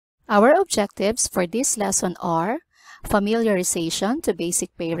Our objectives for this lesson are familiarization to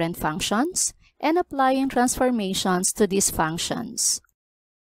basic parent functions and applying transformations to these functions.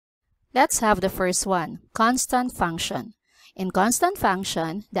 Let's have the first one, constant function. In constant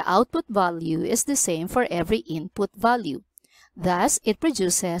function, the output value is the same for every input value. Thus, it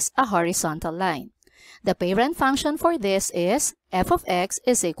produces a horizontal line. The parent function for this is f of x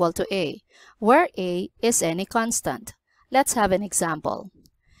is equal to a, where a is any constant. Let's have an example.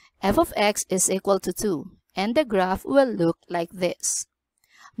 F of x is equal to 2, and the graph will look like this.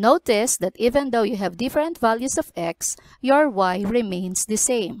 Notice that even though you have different values of x, your y remains the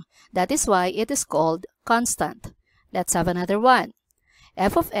same. That is why it is called constant. Let's have another one.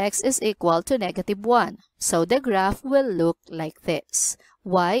 F of x is equal to -1, so the graph will look like this.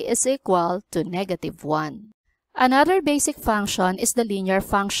 Y is equal to -1. Another basic function is the linear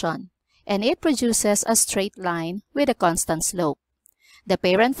function, and it produces a straight line with a constant slope. The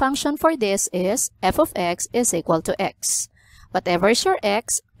parent function for this is f of x is equal to x. Whatever is your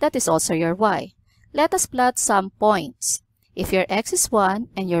x, that is also your y. Let us plot some points. If your x is 1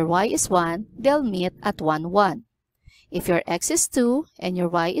 and your y is 1, they'll meet at 1, 1. If your x is 2 and your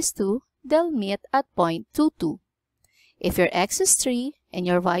y is 2, they'll meet at point 2, 2. If your x is 3 and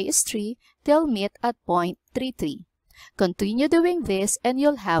your y is 3, they'll meet at point 3, 3. Continue doing this and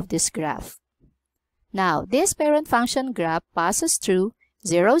you'll have this graph. Now, this parent function graph passes through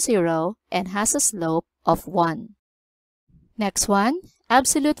 0, 0 and has a slope of 1. Next one,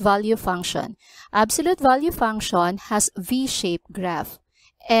 absolute value function. Absolute value function has V-shaped graph.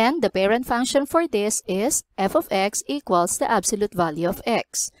 And the parent function for this is f of x equals the absolute value of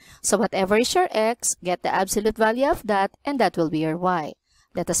x. So whatever is your x, get the absolute value of that, and that will be your y.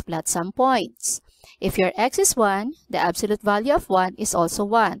 Let us plot some points. If your x is 1, the absolute value of 1 is also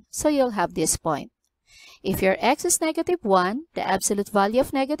 1. So you'll have this point. If your x is -1, the absolute value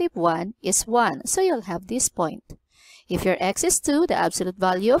of -1 is 1. So you'll have this point. If your x is 2, the absolute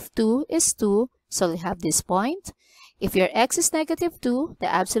value of 2 is 2. So you'll have this point. If your x is -2, the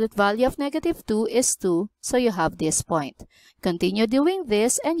absolute value of -2 is 2. So you have this point. Continue doing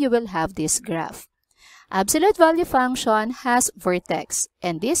this and you will have this graph. Absolute value function has vertex,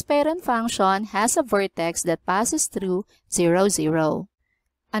 and this parent function has a vertex that passes through 0, 0.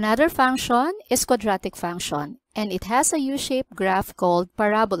 Another function is quadratic function, and it has a U-shaped graph called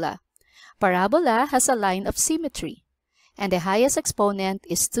parabola. Parabola has a line of symmetry, and the highest exponent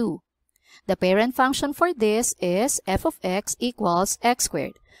is 2. The parent function for this is f of x equals x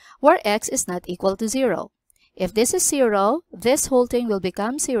squared, where x is not equal to 0. If this is 0, this whole thing will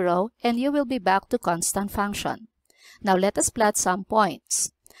become 0, and you will be back to constant function. Now let us plot some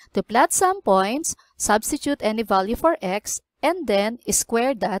points. To plot some points, substitute any value for x, and then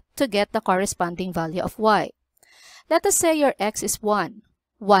square that to get the corresponding value of y. Let us say your x is 1.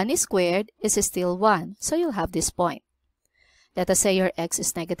 1 squared is still 1, so you'll have this point. Let us say your x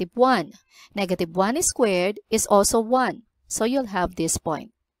is -1. -1 squared is also 1, so you'll have this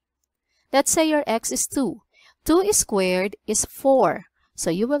point. Let's say your x is 2. 2 squared is 4,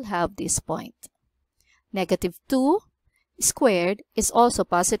 so you will have this point. -2 squared is also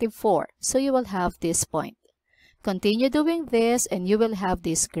 +4, so you will have this point. Continue doing this and you will have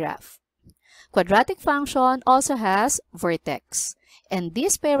this graph. Quadratic function also has vertex. And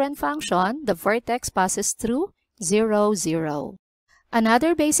this parent function, the vertex passes through 0, 0.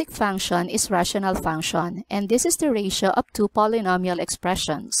 Another basic function is rational function, and this is the ratio of two polynomial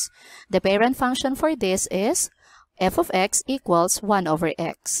expressions. The parent function for this is f of x equals 1 over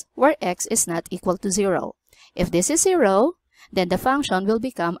x, where x is not equal to 0. If this is 0, then the function will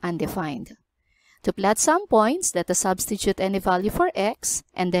become undefined. To plot some points, let us substitute any value for x,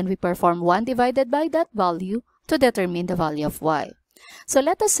 and then we perform 1 divided by that value to determine the value of y. So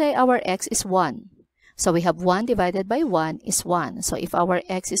let us say our x is 1. So we have 1 divided by 1 is 1. So if our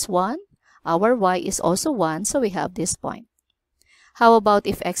x is 1, our y is also 1, so we have this point. How about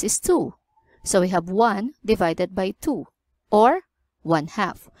if x is 2? So we have 1 divided by 2, or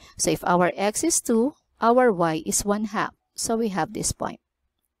 1/2. So if our x is 2, our y is 1/2. So we have this point.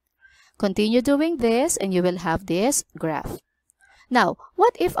 Continue doing this and you will have this graph. Now,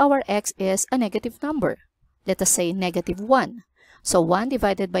 what if our x is a negative number? Let us say -1. So 1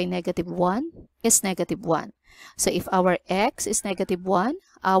 divided by -1 is -1. So if our x is -1,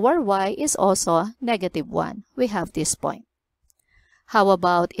 our y is also -1. We have this point. How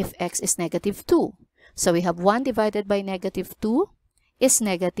about if x is -2? So we have 1 divided by -2 is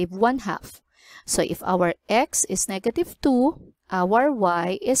 -1/2. So if our x is -2, our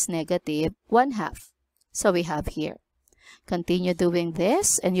y is -1/2. So we have here. Continue doing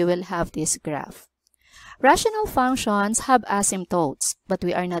this and you will have this graph. Rational functions have asymptotes, but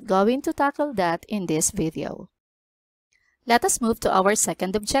we are not going to tackle that in this video. Let us move to our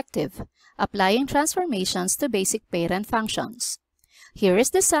second objective, applying transformations to basic parent functions. Here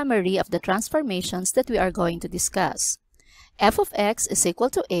is the summary of the transformations that we are going to discuss. F of x is equal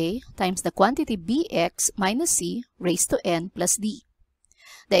to a times the quantity bx minus c raised to n plus d.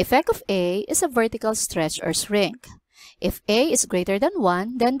 The effect of a is a vertical stretch or shrink. If a is greater than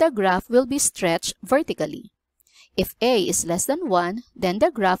 1, then the graph will be stretched vertically. If a is less than 1, then the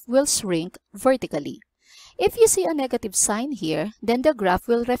graph will shrink vertically. If you see a negative sign here, then the graph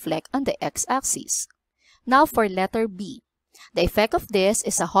will reflect on the x-axis. Now for letter B. The effect of this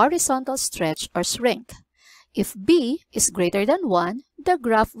is a horizontal stretch or shrink. If b is greater than 1, the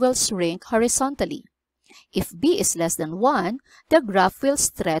graph will shrink horizontally. If b is less than 1, the graph will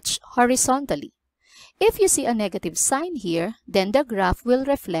stretch horizontally. If you see a negative sign here, then the graph will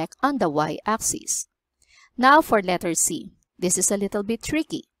reflect on the y-axis. Now for letter C. This is a little bit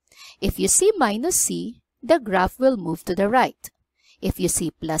tricky. If you see minus c, the graph will move to the right. If you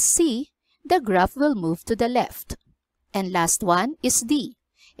see plus c, the graph will move to the left. And last one is D.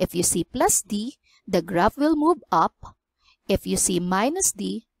 If you see plus D, the graph will move up. If you see minus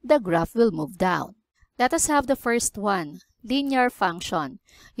D, the graph will move down. Let us have the first one, linear function.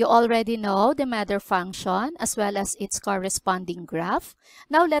 You already know the matter function as well as its corresponding graph.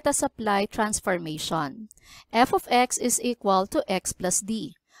 Now let us apply transformation. F of x is equal to x plus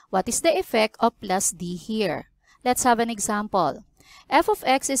d. What is the effect of plus d here? Let's have an example. F of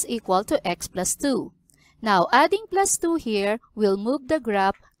x is equal to x plus 2. Now, adding plus 2 here will move the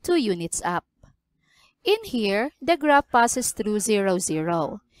graph 2 units up. In here, the graph passes through 0,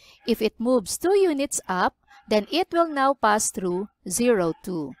 0. If it moves 2 units up, then it will now pass through 0,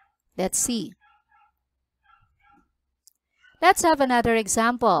 2. Let's see. Let's have another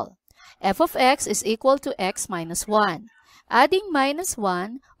example. F of x is equal to x minus 1. Adding minus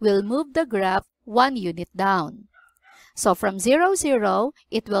 1 will move the graph 1 unit down. So from 0, 0,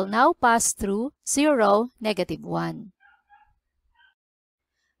 it will now pass through 0, negative 1.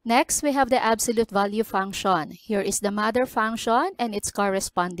 Next, we have the absolute value function. Here is the mother function and its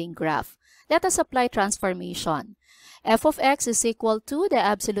corresponding graph. Let us apply transformation. F of x is equal to the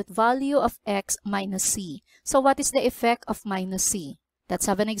absolute value of x minus c. So what is the effect of minus c? Let's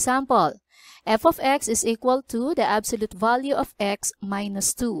have an example. F of x is equal to the absolute value of x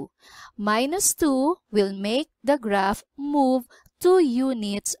minus 2. Minus 2 will make the graph move 2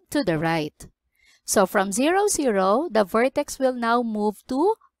 units to the right. So from 0, 0, the vertex will now move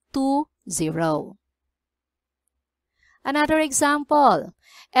to 2, 0. Another example.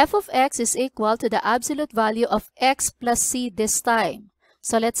 F of x is equal to the absolute value of x plus c this time.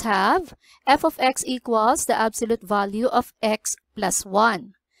 So let's have f of x equals the absolute value of x plus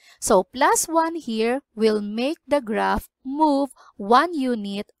 1. So plus 1 here will make the graph move 1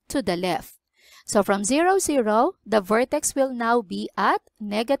 unit to the left. So from 0, 0, the vertex will now be at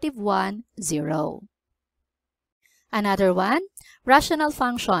negative 1, 0. Another one, rational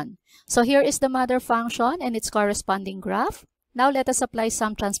function. So here is the mother function and its corresponding graph. Now let us apply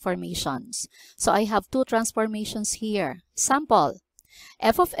some transformations. So I have 2 transformations here. Sample.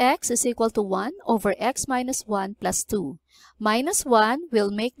 F of x is equal to 1 over x minus 1 plus 2. Minus 1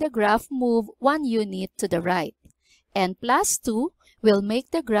 will make the graph move 1 unit to the right. And plus 2 will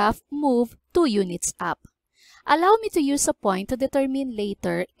make the graph move 2 units up. Allow me to use a point to determine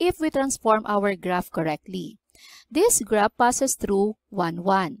later if we transform our graph correctly. This graph passes through 1,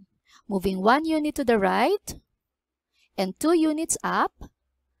 1. Moving 1 unit to the right and 2 units up,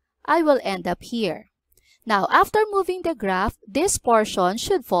 I will end up here. Now, after moving the graph, this portion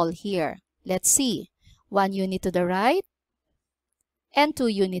should fall here. Let's see. 1 unit to the right and 2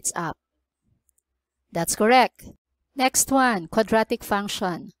 units up. That's correct. Next one, quadratic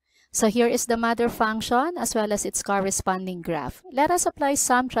function. So here is the mother function as well as its corresponding graph. Let us apply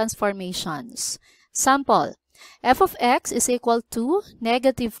some transformations. Sample. F of x is equal to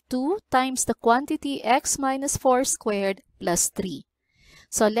negative 2 times the quantity x minus 4 squared plus 3.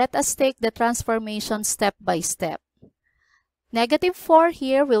 So let us take the transformation step by step. Negative 4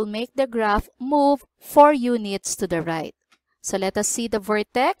 here will make the graph move 4 units to the right. So let us see the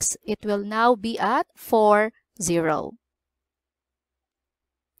vertex. It will now be at 4, 0.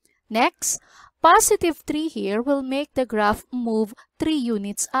 Next, positive 3 here will make the graph move 3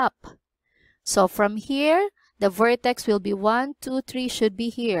 units up. So from here, the vertex will be 1, 2, 3 should be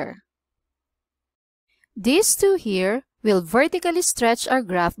here. These 2 here will vertically stretch our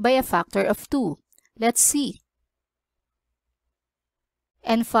graph by a factor of 2. Let's see.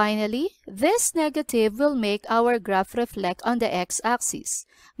 And finally, this negative will make our graph reflect on the x-axis,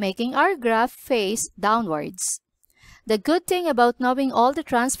 making our graph face downwards. The good thing about knowing all the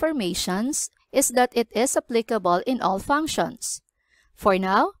transformations is that it is applicable in all functions. For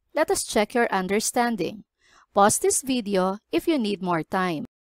now, let us check your understanding. Pause this video if you need more time.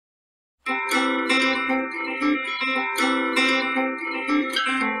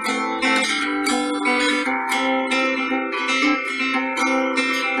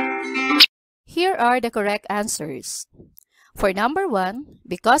 Here are the correct answers. For number 1,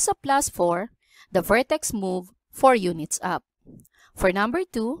 because of plus 4, the vertex moved 4 units up. For number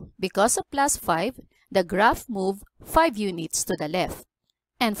 2, because of plus 5, the graph moved 5 units to the left.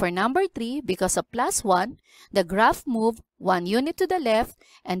 And for number 3, because of plus 1, the graph moved 1 unit to the left,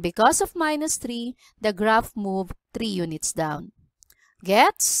 and because of minus 3, the graph moved 3 units down.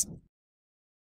 Gets?